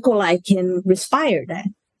 and E. coli can respire that.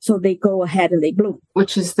 So they go ahead and they bloom.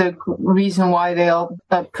 Which is the reason why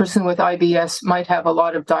a person with IBS might have a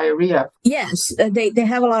lot of diarrhea. Yes, they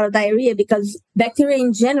have a lot of diarrhea because bacteria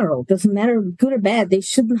in general, doesn't matter good or bad, they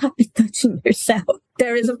should not be touching your cell.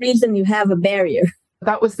 There is a reason you have a barrier.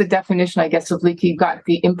 That was the definition, I guess, of leaky gut,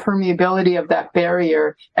 the impermeability of that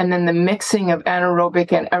barrier, and then the mixing of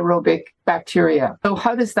anaerobic and aerobic bacteria. So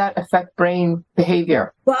how does that affect brain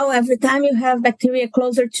behavior? Well, every time you have bacteria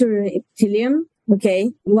closer to your epithelium, okay,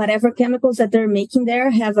 whatever chemicals that they're making there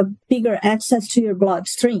have a bigger access to your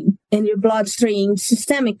bloodstream, and your bloodstream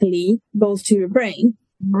systemically goes to your brain.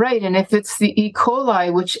 Right. And if it's the E.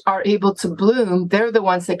 coli, which are able to bloom, they're the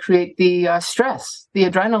ones that create the stress, the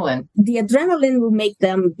adrenaline. The adrenaline will make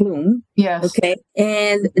them bloom. Yes. Okay.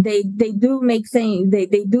 And they do make things, they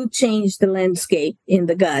do change the landscape in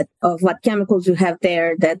the gut of what chemicals you have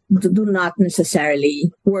there that do not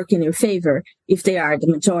necessarily work in your favor if they are the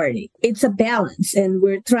majority. It's a balance. And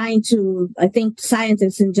we're trying to, I think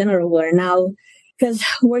scientists in general are now, because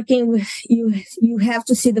working with you have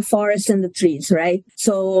to see the forest and the trees, right?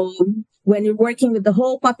 So when you're working with the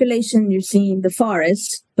whole population, you're seeing the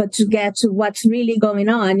forest, but to get to what's really going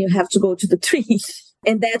on, you have to go to the trees.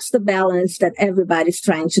 And that's the balance that everybody's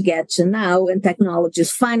trying to get to now. And technology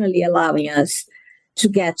is finally allowing us to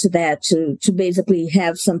get to that, to basically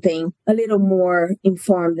have something a little more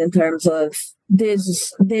informed in terms of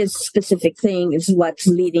this specific thing is what's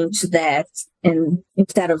leading to that. And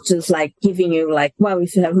instead of just like giving you like, well,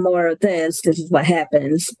 if you have more of this is what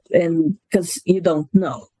happens. And because you don't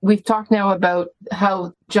know. We've talked now about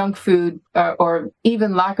how junk food or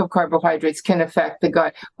even lack of carbohydrates can affect the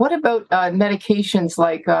gut. What about medications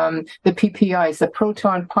like the PPIs, the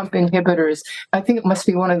proton pump inhibitors? I think it must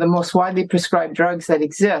be one of the most widely prescribed drugs that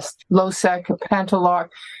exist. Losec, Pantoloc.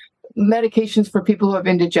 medications for people who have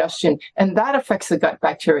indigestion, and that affects the gut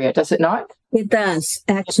bacteria, does it not? It does.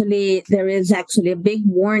 Actually, there is actually a big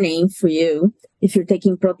warning for you if you're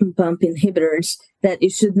taking proton pump inhibitors that you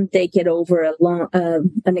shouldn't take it over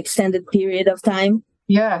an extended period of time.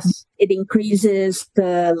 Yes. It increases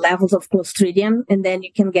the levels of Clostridium, and then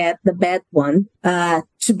you can get the bad one,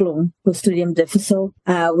 to bloom, Clostridium difficile,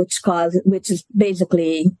 which is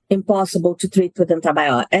basically impossible to treat with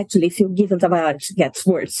antibiotics. Actually, if you give antibiotics, it gets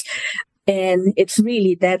worse. And it's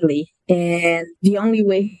really deadly. And the only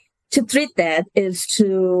way to treat that is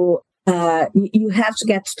to you have to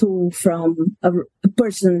get stool from a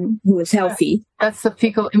person who is healthy. That's the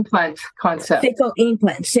fecal implant concept. Fecal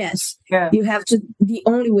implants, yes. Yeah. You have to, the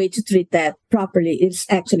only way to treat that properly is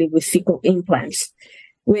actually with fecal implants,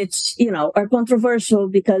 which, are controversial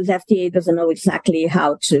because FDA doesn't know exactly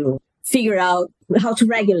how to figure out how to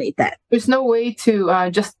regulate that. There's no way to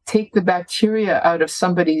just take the bacteria out of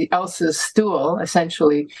somebody else's stool,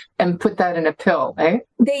 essentially, and put that in a pill, eh?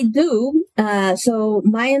 They do. So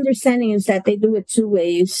my understanding is that they do it two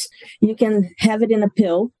ways. You can have it in a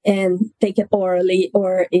pill and take it orally,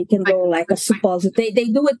 or it can go like a suppository. They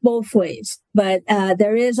do it both ways. But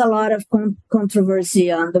there is a lot of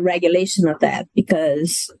controversy on the regulation of that,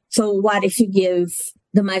 because so what if you give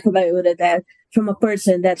the microbiota that from a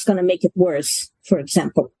person that's going to make it worse, for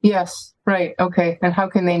example? Yes, right. Okay. And how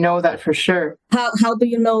can they know that for sure? How do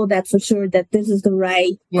you know that for sure that this is the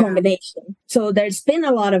right combination? So there's been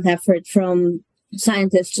a lot of effort from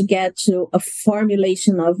scientists to get to a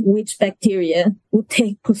formulation of which bacteria would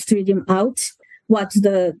take Clostridium out, what's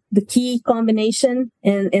the key combination,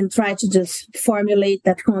 and try to just formulate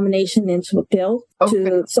that combination into a pill.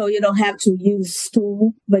 So you don't have to use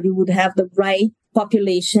stool, but you would have the right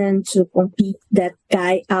population to compete that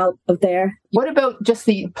guy out of there. What about just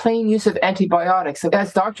the plain use of antibiotics?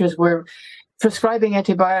 As doctors, we're prescribing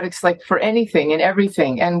antibiotics like for anything and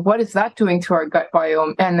everything. And what is that doing to our gut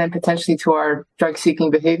biome and then potentially to our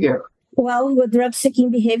drug-seeking behavior? Well, with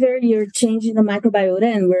drug-seeking behavior, you're changing the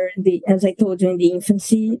microbiota, and we're as I told you, in the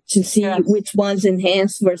infancy to see which ones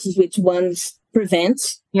enhance versus which ones prevent.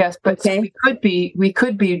 Yes, but so we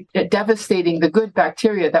could be devastating the good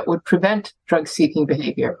bacteria that would prevent drug-seeking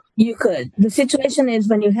behavior. You could. The situation is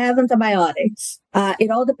when you have antibiotics, it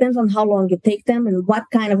all depends on how long you take them and what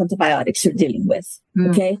kind of antibiotics you're dealing with.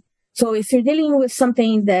 Okay. So if you're dealing with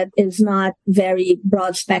something that is not very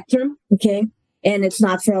broad spectrum, okay, and it's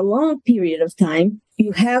not for a long period of time,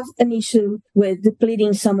 you have an issue with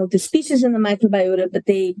depleting some of the species in the microbiota, but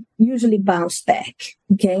they usually bounce back.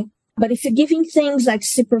 Okay. But if you're giving things like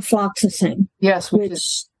ciprofloxacin, yes, which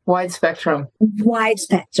is wide spectrum,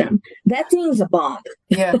 that thing's a bomb.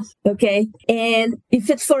 Yes. Okay. And if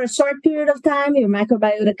it's for a short period of time, your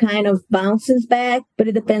microbiota kind of bounces back, but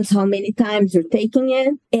it depends how many times you're taking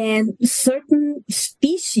it. And certain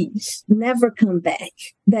species never come back.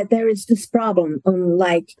 That there is this problem on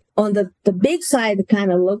the big side, it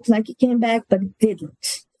kind of looks like it came back, but it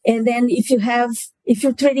didn't. And then if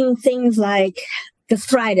you're treating things like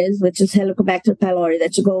gastritis, which is Helicobacter pylori,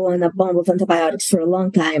 that you go on a bomb of antibiotics for a long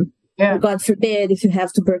time. Yeah. Or God forbid, if you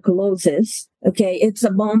have tuberculosis, okay, it's a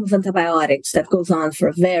bomb of antibiotics that goes on for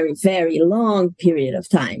a very, very long period of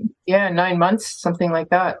time. Yeah, 9 months, something like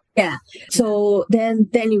that. Yeah. So then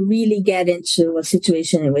you really get into a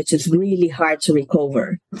situation in which it's really hard to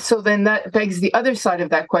recover. So then that begs the other side of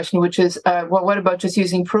that question, which is, what about just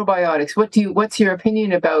using probiotics? What's your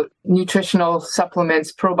opinion about nutritional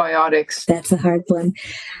supplements, probiotics? That's a hard one.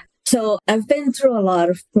 So I've been through a lot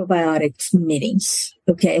of probiotics meetings,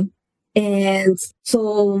 okay? And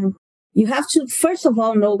so you have to, first of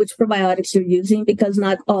all, know which probiotics you're using, because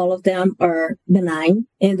not all of them are benign.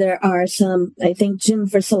 And there are some, I think Jim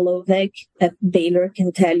Versalovic at Baylor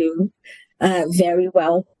can tell you very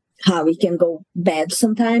well how it can go bad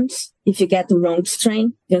sometimes if you get the wrong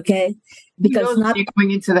strain, okay? Because not you're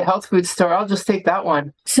going into the health food store, I'll just take that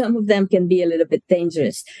one. Some of them can be a little bit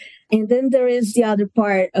dangerous. And then there is the other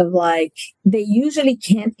part of they usually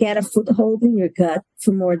can't get a foothold in your gut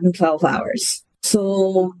for more than 12 hours.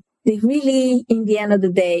 So they really, in the end of the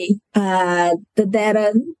day, the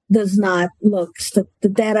data does not the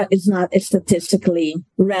data is not statistically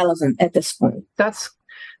relevant at this point. That's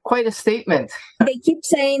quite a statement. They keep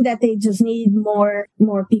saying that they just need more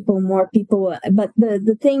people. But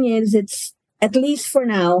the thing is, it's, at least for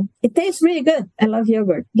now, it tastes really good. I love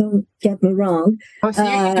yogurt. Don't get me wrong. Oh, so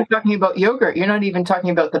you're talking about yogurt. You're not even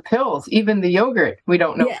talking about the pills. Even the yogurt, we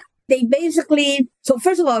don't know. Yeah. They basically, so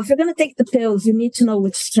first of all, if you're going to take the pills, you need to know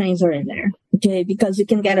which strains are in there. Okay, because you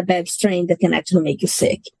can get a bad strain that can actually make you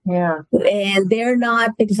sick. Yeah. And they're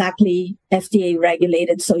not exactly FDA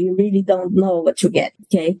regulated, so you really don't know what you get,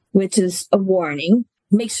 okay? Which is a warning.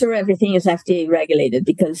 Make sure everything is FDA regulated,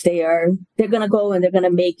 because they're going to go and they're going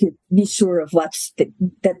to make you be sure of what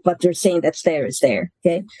they're saying that's there is there,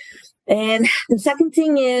 okay? And the second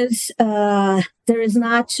thing is, there is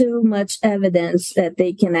not too much evidence that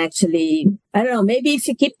they can actually, I don't know, maybe if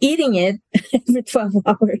you keep eating it every 12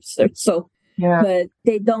 hours or so, but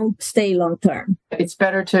they don't stay long term. It's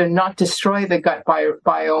better to not destroy the gut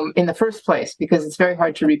biome in the first place, because it's very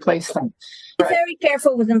hard to replace them. Be very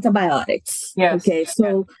careful with antibiotics. Yes. Okay.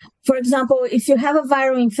 So, for example, if you have a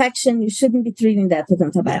viral infection, you shouldn't be treating that with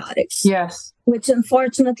antibiotics. Yes. Which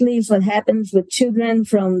unfortunately is what happens with children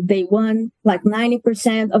from day one. Like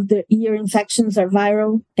 90% of the ear infections are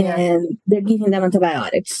viral, and they're giving them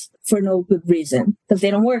antibiotics for no good reason, because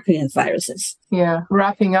they don't work against viruses. Yeah.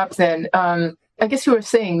 Wrapping up then, I guess you were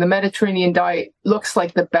saying the Mediterranean diet looks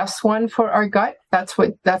like the best one for our gut. That's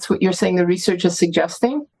what you're saying the research is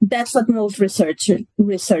suggesting? That's what most research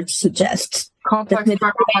suggests. Complex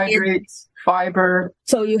carbohydrates, fiber.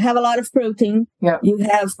 So you have a lot of protein. Yeah. You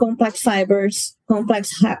have complex fibers,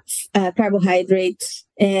 complex carbohydrates,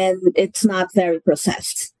 and it's not very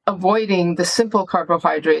processed. Avoiding the simple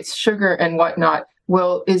carbohydrates, sugar and whatnot,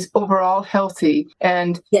 is overall healthy.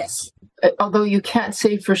 And yes, although you can't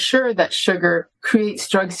say for sure that sugar creates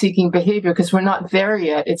drug-seeking behavior, because we're not there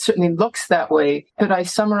yet, it certainly looks that way. Could I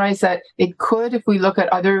summarize that it could, if we look at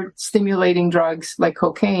other stimulating drugs like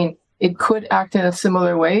cocaine, it could act in a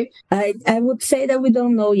similar way? I would say that we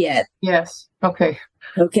don't know yet. Yes. Okay.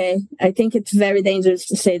 Okay. I think it's very dangerous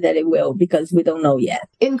to say that it will, because we don't know yet.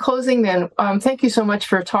 In closing then, thank you so much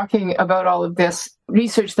for talking about all of this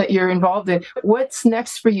research that you're involved in. What's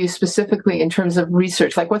next for you specifically in terms of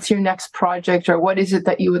research? Like, what's your next project, or what is it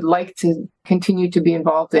that you would like to continue to be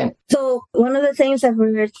involved in? So one of the things that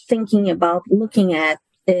we're thinking about looking at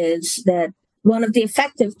is that one of the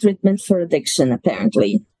effective treatments for addiction,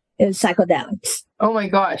 apparently, is psychedelics. Oh my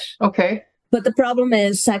gosh. Okay. But the problem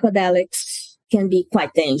is psychedelics can be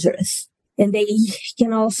quite dangerous, and they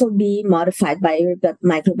can also be modified by your gut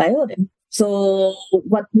microbiota. So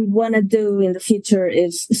what we want to do in the future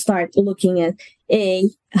is start looking at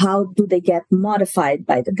how do they get modified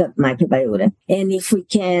by the gut microbiota, and if we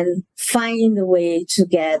can find a way to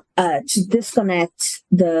get to disconnect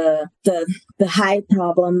the high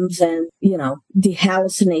problems and the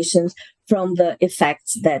hallucinations from the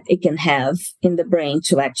effects that it can have in the brain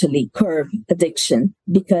to actually curb addiction,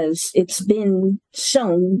 because it's been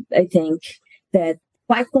shown, I think, that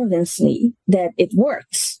quite convincingly that it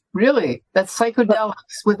works. Really? That psychedelics,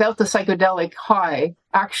 without the psychedelic high,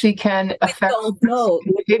 actually can affect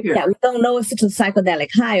behavior? Yeah, we don't know if it's a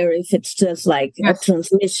psychedelic high or if it's just like a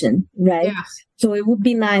transmission, right? Yes. So it would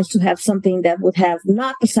be nice to have something that would have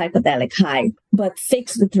not the psychedelic high, but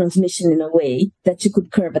fix the transmission in a way that you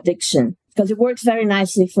could curb addiction. Because it works very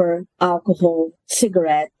nicely for alcohol,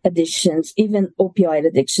 cigarette addictions, even opioid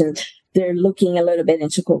addictions. They're looking a little bit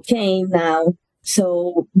into cocaine now.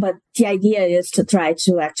 So, but the idea is to try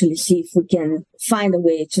to actually see if we can find a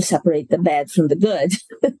way to separate the bad from the good.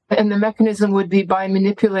 And the mechanism would be by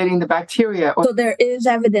manipulating the bacteria. So there is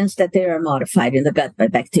evidence that they are modified in the gut by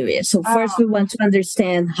bacteria. So first we want to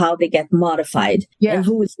understand how they get modified and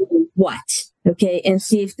who is doing what. Okay, and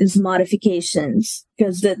see if there's modifications,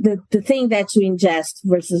 because the thing that you ingest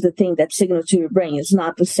versus the thing that signals to your brain is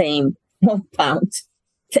not the same compound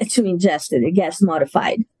that you ingested. It gets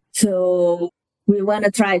modified. So we want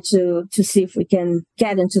to try to see if we can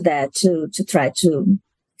get into that to try to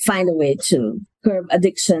find a way to curb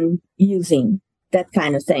addiction using that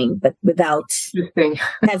kind of thing, but without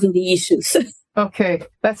having the issues. Okay,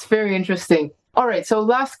 that's very interesting. All right, so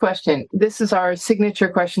last question. This is our signature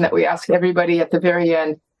question that we ask everybody at the very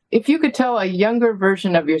end. If you could tell a younger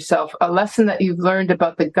version of yourself a lesson that you've learned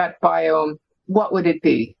about the gut biome, what would it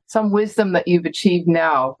be? Some wisdom that you've achieved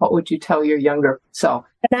now, what would you tell your younger self?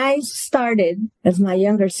 When I started as my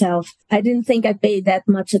younger self, I didn't think I paid that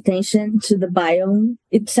much attention to the biome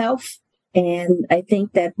itself. And I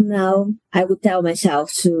think that now I would tell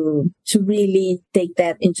myself to really take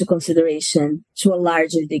that into consideration to a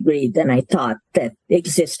larger degree than I thought that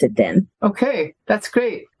existed then. Okay, that's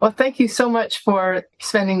great. Well, thank you so much for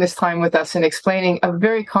spending this time with us and explaining a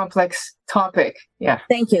very complex topic. Yeah.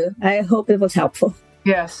 Thank you. I hope it was helpful.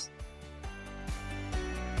 Yes.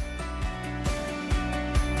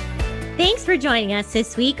 Thanks for joining us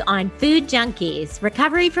this week on Food Junkies,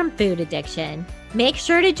 Recovery from Food Addiction. Make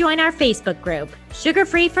sure to join our Facebook group, Sugar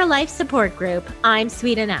Free for Life Support Group, I'm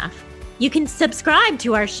Sweet Enough. You can subscribe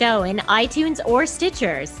to our show in iTunes or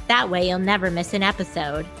Stitchers. That way you'll never miss an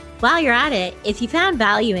episode. While you're at it, if you found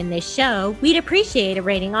value in this show, we'd appreciate a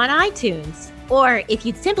rating on iTunes. Or if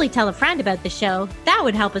you'd simply tell a friend about the show, that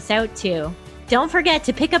would help us out too. Don't forget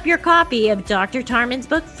to pick up your copy of Dr. Tarman's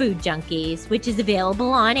book, Food Junkies, which is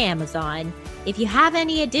available on Amazon. If you have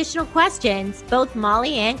any additional questions, both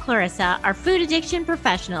Molly and Clarissa are food addiction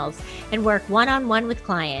professionals and work one-on-one with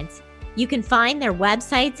clients. You can find their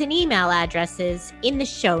websites and email addresses in the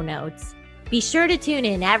show notes. Be sure to tune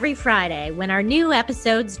in every Friday when our new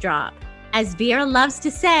episodes drop. As Vera loves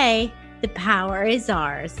to say, the power is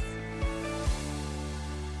ours.